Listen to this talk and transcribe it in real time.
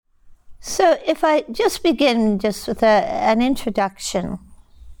So if I just begin just with an introduction.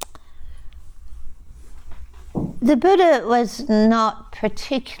 The Buddha was not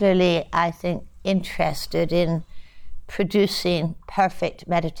particularly, I think, interested in producing perfect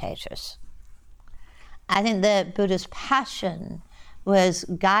meditators. I think the Buddha's passion was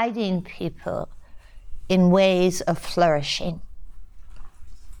guiding people in ways of flourishing,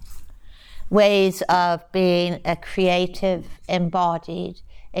 ways of being a creative, embodied,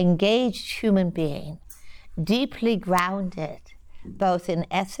 engaged human being, deeply grounded both in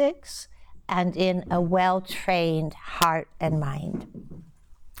ethics and in a well-trained heart and mind.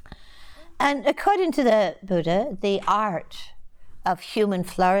 And according to the Buddha, the art of human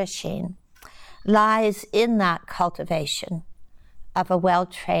flourishing lies in that cultivation of a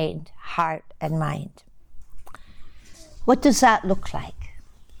well-trained heart and mind. What does that look like?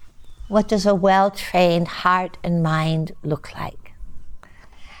 What does a well-trained heart and mind look like?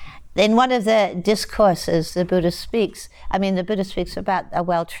 In one of the discourses the Buddha speaks about a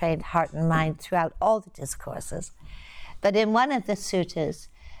well-trained heart and mind throughout all the discourses. But in one of the suttas,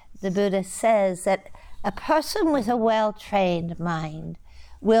 the Buddha says that a person with a well-trained mind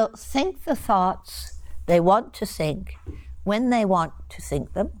will think the thoughts they want to think when they want to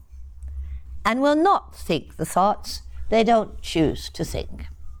think them, and will not think the thoughts they don't choose to think.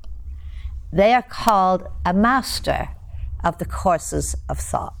 They are called a master of the courses of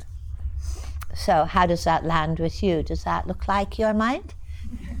thought. So how does that land with you? Does that look like your mind?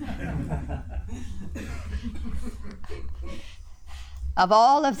 Of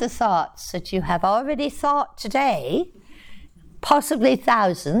all of the thoughts that you have already thought today, possibly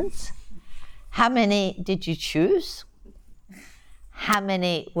thousands, how many did you choose? How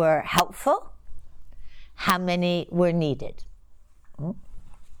many were helpful? How many were needed?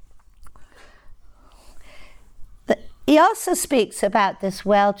 He also speaks about this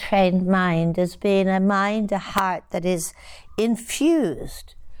well-trained mind as being a mind, a heart that is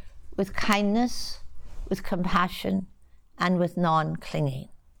infused with kindness, with compassion, and with non-clinging.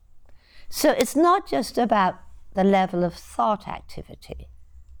 So it's not just about the level of thought activity.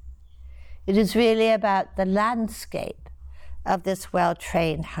 It is really about the landscape of this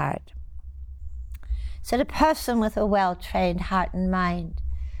well-trained heart. So the person with a well-trained heart and mind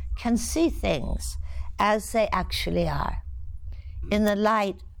can see things as they actually are, in the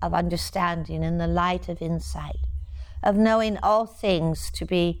light of understanding, in the light of insight, of knowing all things to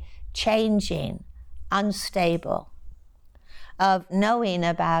be changing, unstable, of knowing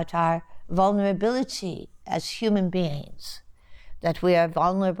about our vulnerability as human beings, that we are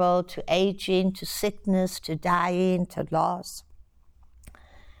vulnerable to aging, to sickness, to dying, to loss.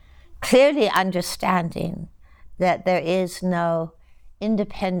 Clearly understanding that there is no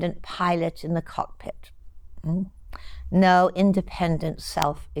independent pilot in the cockpit, no independent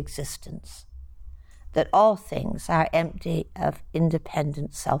self-existence, that all things are empty of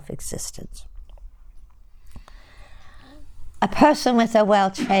independent self-existence. A person with a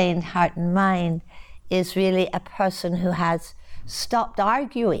well-trained heart and mind is really a person who has stopped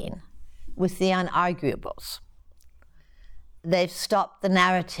arguing with the unarguables. They've stopped the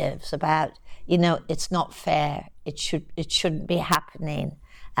narratives about, it's not fair, it shouldn't be happening,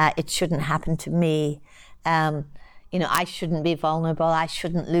 it shouldn't happen to me, I shouldn't be vulnerable, I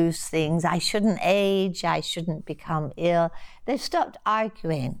shouldn't lose things, I shouldn't age, I shouldn't become ill. They've stopped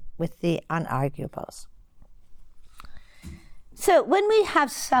arguing with the unarguables. So when we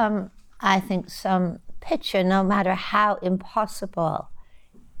have some picture, no matter how impossible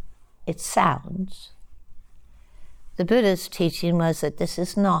it sounds, the Buddha's teaching was that this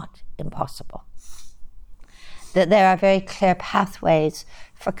is not impossible. That there are very clear pathways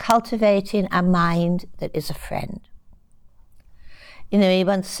for cultivating a mind that is a friend. He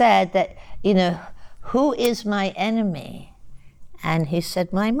once said that, who is my enemy? And he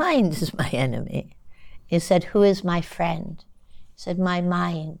said, my mind is my enemy. He said, who is my friend? He said, my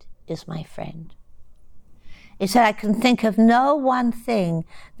mind is my friend. He said, I can think of no one thing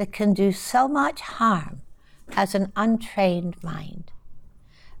that can do so much harm as an untrained mind.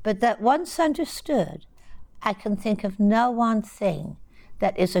 But that once understood, I can think of no one thing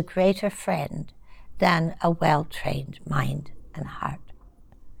that is a greater friend than a well-trained mind and heart.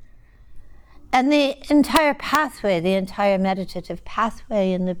 And the entire pathway, the entire meditative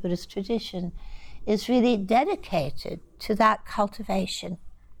pathway in the Buddhist tradition is really dedicated to that cultivation.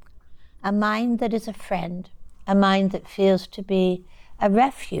 A mind that is a friend, a mind that feels to be a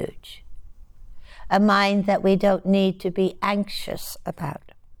refuge, a mind that we don't need to be anxious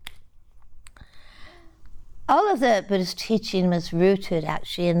about. All of the Buddhist teaching was rooted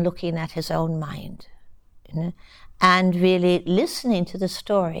actually in looking at his own mind, and really listening to the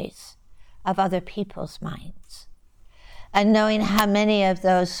stories of other people's minds. And knowing how many of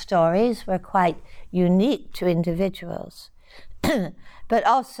those stories were quite unique to individuals, but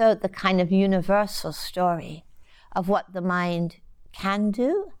also the kind of universal story of what the mind can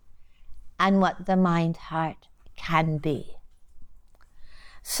do and what the mind-heart can be.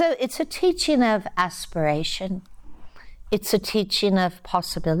 So it's a teaching of aspiration. It's a teaching of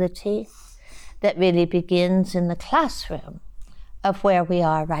possibility that really begins in the classroom of where we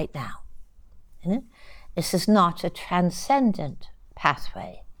are right now. You know? This is not a transcendent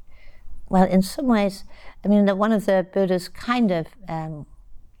pathway. Well, in some ways, I mean, one of the Buddha's kind of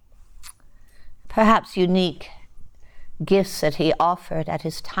perhaps unique gifts that he offered at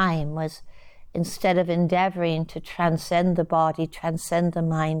his time was, instead of endeavoring to transcend the body, transcend the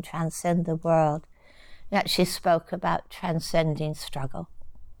mind, transcend the world, he actually spoke about transcending struggle,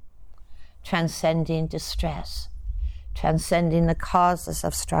 transcending distress, transcending the causes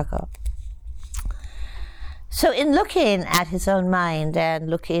of struggle. So in looking at his own mind and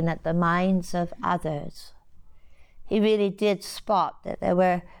looking at the minds of others, he really did spot that there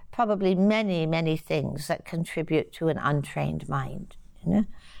were probably many, many things that contribute to an untrained mind. You know,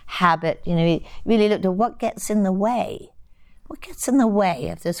 habit, you know, he really looked at what gets in the way. What gets in the way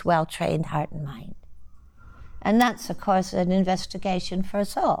of this well-trained heart and mind? And that's, of course, an investigation for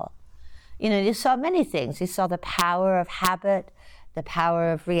us all. You know, he saw many things. He saw the power of habit, the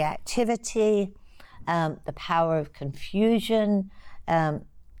power of reactivity, the power of confusion,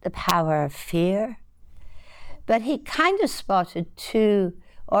 the power of fear. But he kind of spotted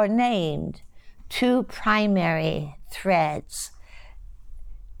named two primary threads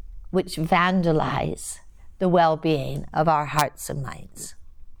which vandalize the well-being of our hearts and minds.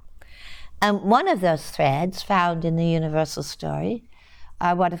 And one of those threads found in the universal story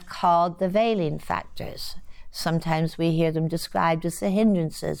are what are called the veiling factors. Sometimes we hear them described as the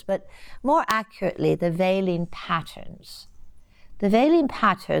hindrances, but more accurately, the veiling patterns. The veiling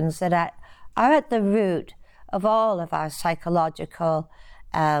patterns that are at the root of all of our psychological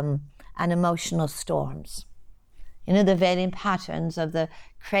and emotional storms. You know, the veiling patterns of the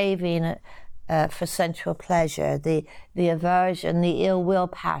craving for sensual pleasure, the aversion, the ill will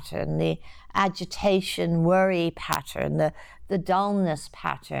pattern, the agitation, worry pattern, the dullness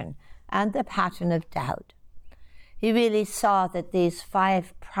pattern, and the pattern of doubt. He really saw that these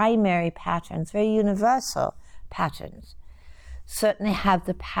 5 primary patterns, very universal patterns, certainly have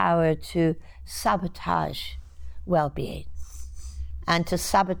the power to sabotage well-being and to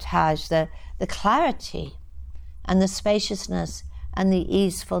sabotage the clarity and the spaciousness and the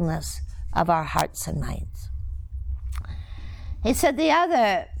easefulness of our hearts and minds. He said the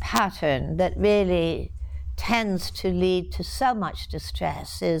other pattern that really tends to lead to so much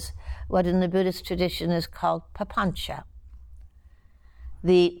distress is what in the Buddhist tradition is called papancha,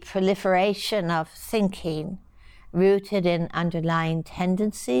 the proliferation of thinking rooted in underlying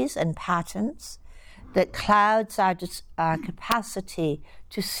tendencies and patterns that clouds our capacity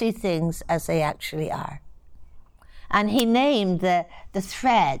to see things as they actually are. And he named the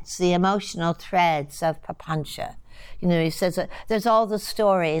threads, the emotional threads of papancha. You know, he says that there's all the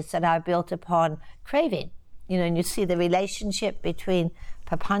stories that are built upon craving. You know, and you see the relationship between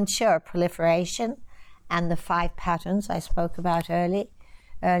papancha or proliferation and the 5 patterns I spoke about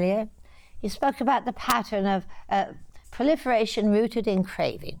earlier. He spoke about the pattern of proliferation rooted in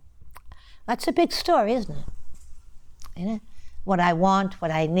craving. That's a big story, isn't it? You know, what I want,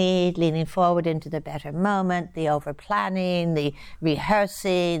 what I need, leaning forward into the better moment, the over-planning, the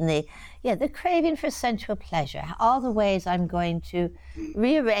rehearsing, the craving for sensual pleasure, all the ways I'm going to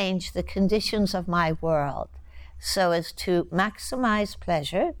rearrange the conditions of my world so as to maximize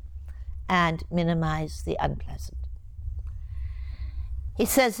pleasure and minimize the unpleasant. He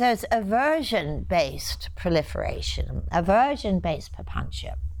says there's aversion-based proliferation, aversion-based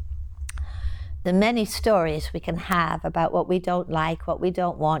papancha. The many stories we can have about what we don't like, what we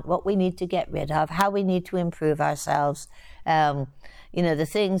don't want, what we need to get rid of, how we need to improve ourselves, the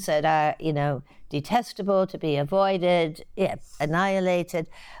things that are, detestable, to be avoided, annihilated.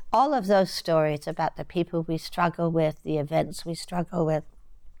 All of those stories about the people we struggle with, the events we struggle with.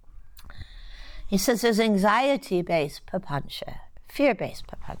 He says there's anxiety-based papancha, fear-based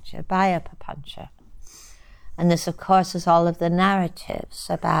papancha, bhaya papancha. And this, of course, is all of the narratives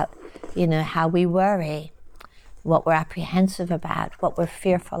about, how we worry, what we're apprehensive about, what we're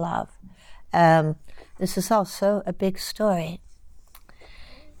fearful of. This is also a big story.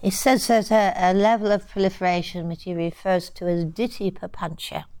 He says there's a level of proliferation which he refers to as ditthi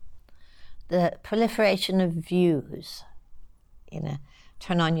papancha, the proliferation of views.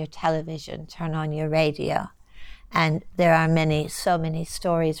 Turn on your television, turn on your radio, And there are so many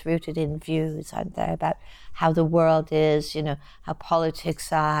stories rooted in views, aren't there, about how the world is, how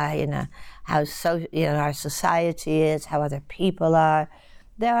politics are, how our society is, how other people are.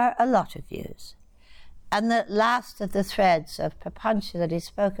 There are a lot of views. And the last of the threads of Prapancha that he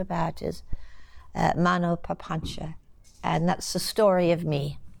spoke about is Mano Prapancha. And that's the story of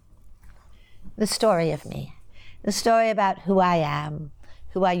me. The story of me. The story about who I am,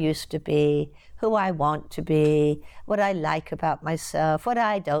 who I used to be, who I want to be, what I like about myself, what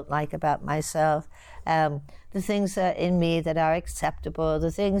I don't like about myself, the things in me that are acceptable,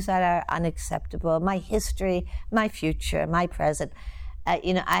 the things that are unacceptable, my history, my future, my present. I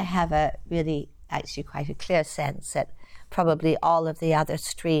have actually quite a clear sense that probably all of the other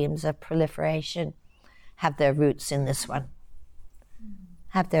streams of proliferation have their roots in this one.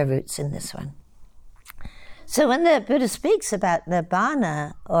 So when the Buddha speaks about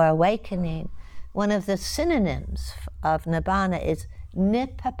nibbana or awakening, one of the synonyms of nibbana is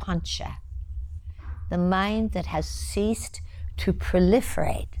nipapancha, the mind that has ceased to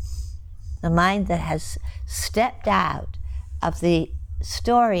proliferate, the mind that has stepped out of the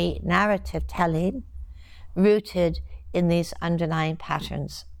story narrative telling rooted in these underlying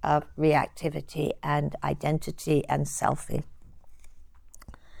patterns of reactivity and identity and selfie.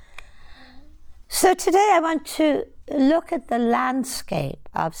 So today I want to look at the landscape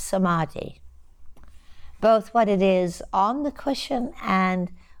of samadhi, both what it is on the cushion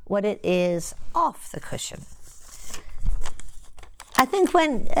and what it is off the cushion. I think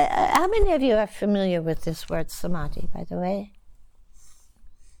how many of you are familiar with this word samadhi, by the way?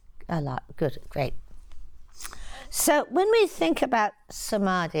 A lot. Good, great. So when we think about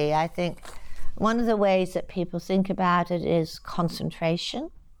samadhi, I think one of the ways that people think about it is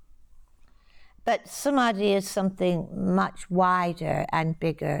concentration. But samadhi is something much wider and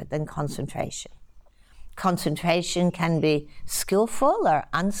bigger than concentration. Concentration can be skillful or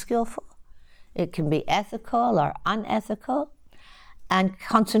unskillful. It can be ethical or unethical. And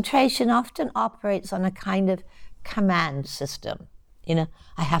concentration often operates on a kind of command system.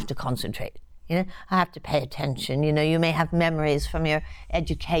 I have to concentrate. I have to pay attention. You may have memories from your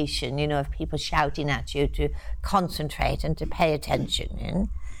education, of people shouting at you to concentrate and to pay attention.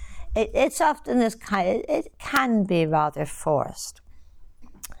 It's often this it can be rather forced.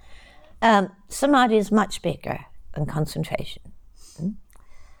 Samadhi is much bigger than concentration.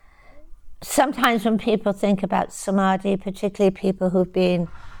 Sometimes when people think about samadhi, particularly people who've been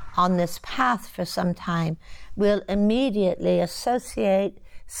on this path for some time, will immediately associate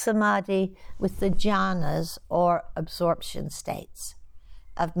samadhi with the jhanas or absorption states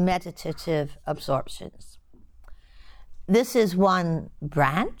of meditative absorptions. This is one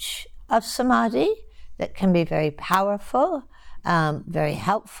branch of samadhi that can be very powerful, very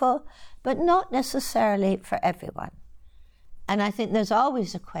helpful, but not necessarily for everyone. And I think there's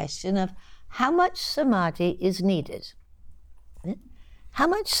always a question of how much samadhi is needed. How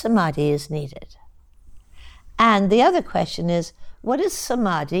much samadhi is needed? And the other question is, what is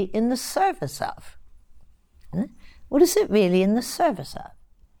samadhi in the service of? What is it really in the service of?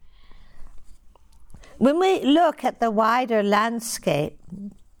 When we look at the wider landscape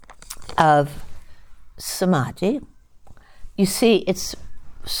of samadhi, you see it's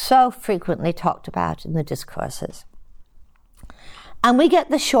so frequently talked about in the discourses. And we get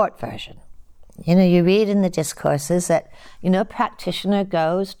the short version. You read in the discourses that, a practitioner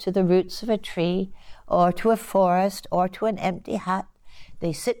goes to the roots of a tree or to a forest or to an empty hut.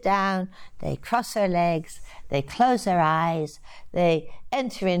 They sit down, they cross their legs, they close their eyes, they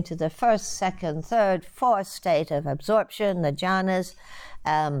enter into the first, second, third, fourth state of absorption, the jhanas.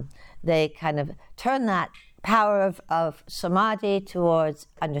 They kind of turn that power of samadhi towards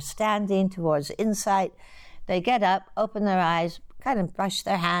understanding, towards insight. They get up, open their eyes, kind of brush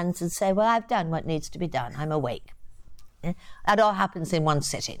their hands and say, well, I've done what needs to be done. I'm awake. That all happens in one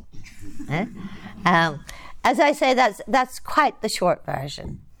sitting. As I say, that's quite the short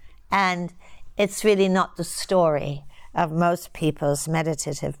version. And it's really not the story of most people's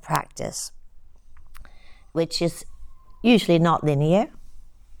meditative practice, which is usually not linear,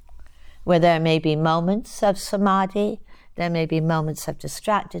 where there may be moments of samadhi, there may be moments of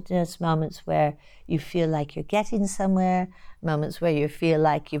distractedness, moments where you feel like you're getting somewhere, moments where you feel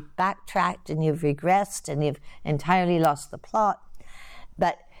like you've backtracked and you've regressed and you've entirely lost the plot.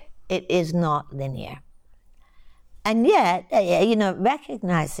 But it is not linear. And yet,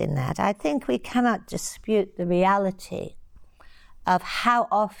 recognizing that, I think we cannot dispute the reality of how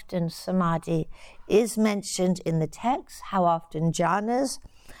often samadhi is mentioned in the text, how often jhanas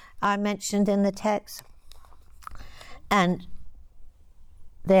are mentioned in the text, and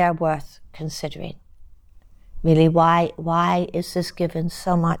they are worth considering. Really, why is this given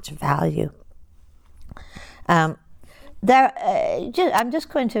so much value? I'm just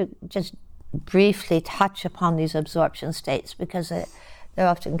going to just briefly touch upon these absorption states because they're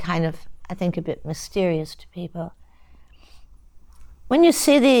often kind of, I think, a bit mysterious to people. When you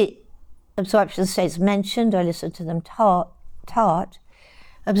see the absorption states mentioned or listen to them taught,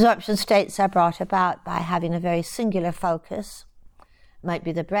 absorption states are brought about by having a very singular focus. Might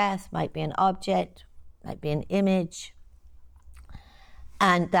be the breath, might be an object, might be an image,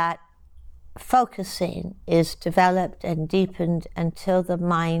 and that focusing is developed and deepened until the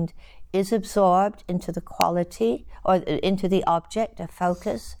mind is absorbed into the quality or into the object of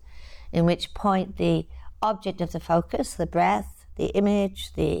focus, in which point the object of the focus, the breath, the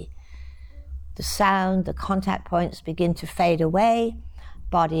image, the sound, the contact points begin to fade away,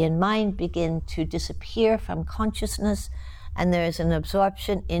 body and mind begin to disappear from consciousness, and there is an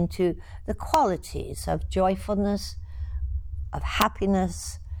absorption into the qualities of joyfulness, of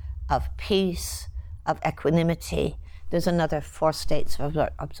happiness, of peace, of equanimity. There's another 4 states of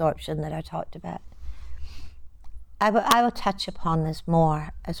absorption that I talked about. I will touch upon this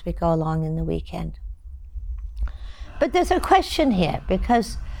more as we go along in the weekend. But there's a question here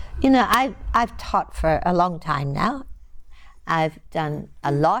because, I've taught for a long time now. I've done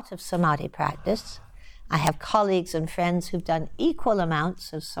a lot of samadhi practice. I have colleagues and friends who've done equal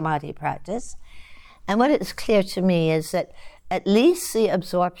amounts of samadhi practice. And what is clear to me is that at least the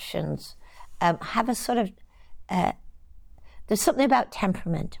absorptions have a sort of, there's something about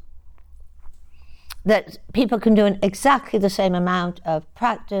temperament. That people can do exactly the same amount of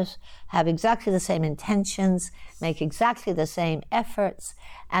practice, have exactly the same intentions, make exactly the same efforts,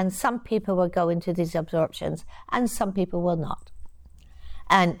 and some people will go into these absorptions and some people will not.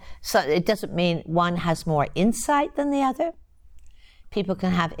 And so it doesn't mean one has more insight than the other. People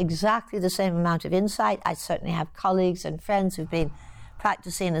can have exactly the same amount of insight. I certainly have colleagues and friends who've been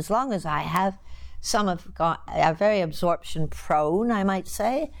practicing as long as I have. Some are very absorption prone, I might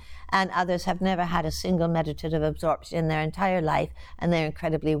say, and others have never had a single meditative absorption in their entire life, and they're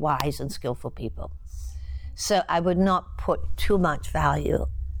incredibly wise and skillful people. So I would not put too much value.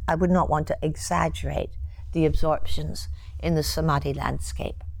 I would not want to exaggerate the absorptions in the samadhi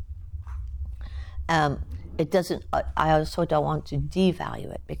landscape. I also don't want to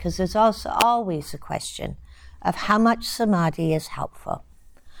devalue it, because there's also always a question of how much samadhi is helpful,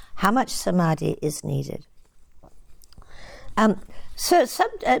 how much samadhi is needed. But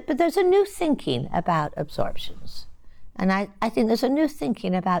there's a new thinking about absorptions. And I think there's a new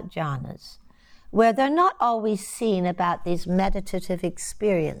thinking about jhanas, where they're not always seen about these meditative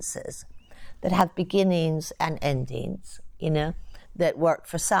experiences that have beginnings and endings, that work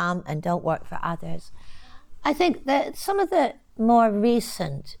for some and don't work for others. I think that some of the more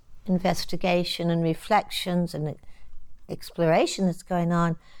recent investigation and reflections and exploration that's going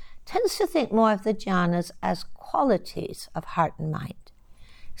on tends to think more of the jhanas as qualities of heart and mind,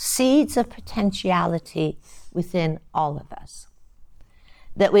 seeds of potentiality within all of us.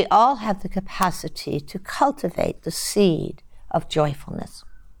 That we all have the capacity to cultivate the seed of joyfulness.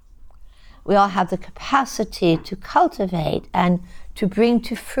 We all have the capacity to cultivate and to bring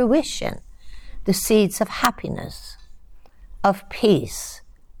to fruition the seeds of happiness, of peace,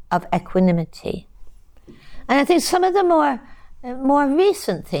 of equanimity. And I think some of the more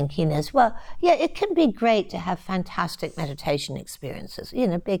recent thinking is, well, yeah, it can be great to have fantastic meditation experiences,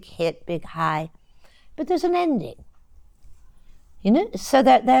 big hit, big high, but there's an ending, so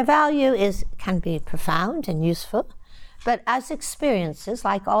that their value can be profound and useful, but as experiences,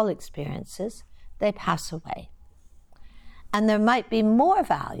 like all experiences, they pass away. And there might be more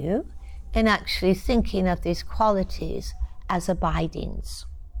value in actually thinking of these qualities as abidings,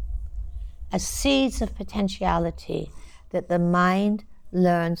 as seeds of potentiality that the mind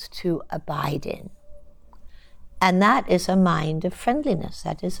learns to abide in. And that is a mind of friendliness.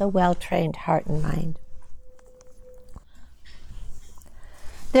 That is a well-trained heart and mind.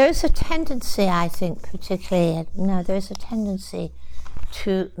 There's a tendency, I think, there's a tendency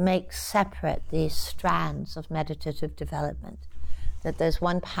to make separate these strands of meditative development. That there's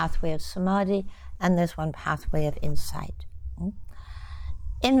one pathway of samadhi and there's one pathway of insight.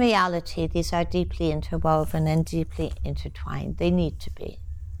 In reality, these are deeply interwoven and deeply intertwined. They need to be.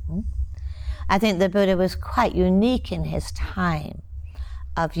 I think the Buddha was quite unique in his time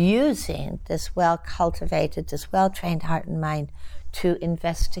of using this well-cultivated, this well-trained heart and mind to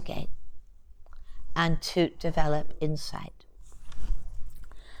investigate and to develop insight.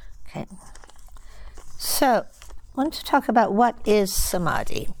 Okay. So, I want to talk about what is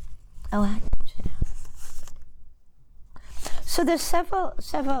samadhi. So there's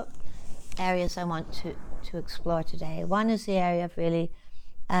several areas I want to to explore today. One is the area of really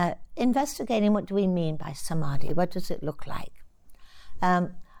investigating what do we mean by samadhi? What does it look like?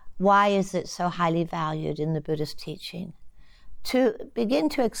 Why is it so highly valued in the Buddhist teaching? To begin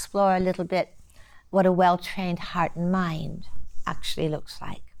to explore a little bit what a well-trained heart and mind actually looks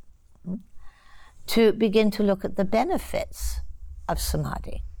like. To begin to look at the benefits of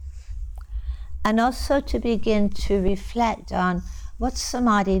samadhi. And also to begin to reflect on what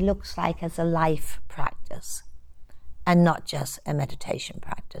samadhi looks like as a life practice and not just a meditation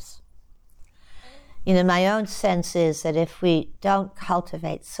practice. You know, my own sense is that if we don't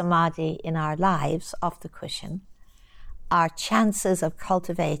cultivate samadhi in our lives off the cushion, our chances of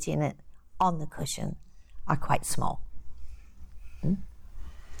cultivating it on the cushion are quite small.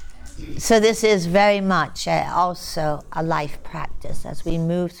 So this is very much also a life practice as we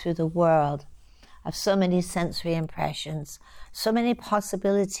move through the world of so many sensory impressions, so many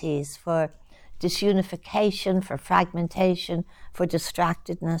possibilities for disunification, for fragmentation, for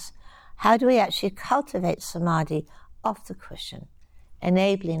distractedness. How do we actually cultivate samadhi off the cushion,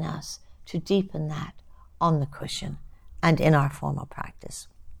 enabling us to deepen that on the cushion and in our formal practice?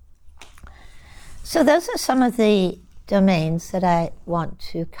 So those are some of the domains that I want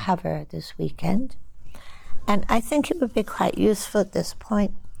to cover this weekend. And I think it would be quite useful at this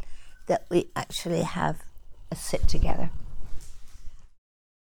point that we actually have a sit together.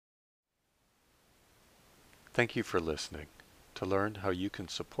 Thank you for listening. To learn how you can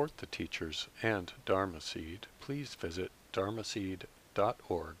support the teachers and Dharma Seed, please visit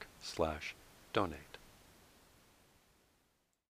dharmaseed.org/donate.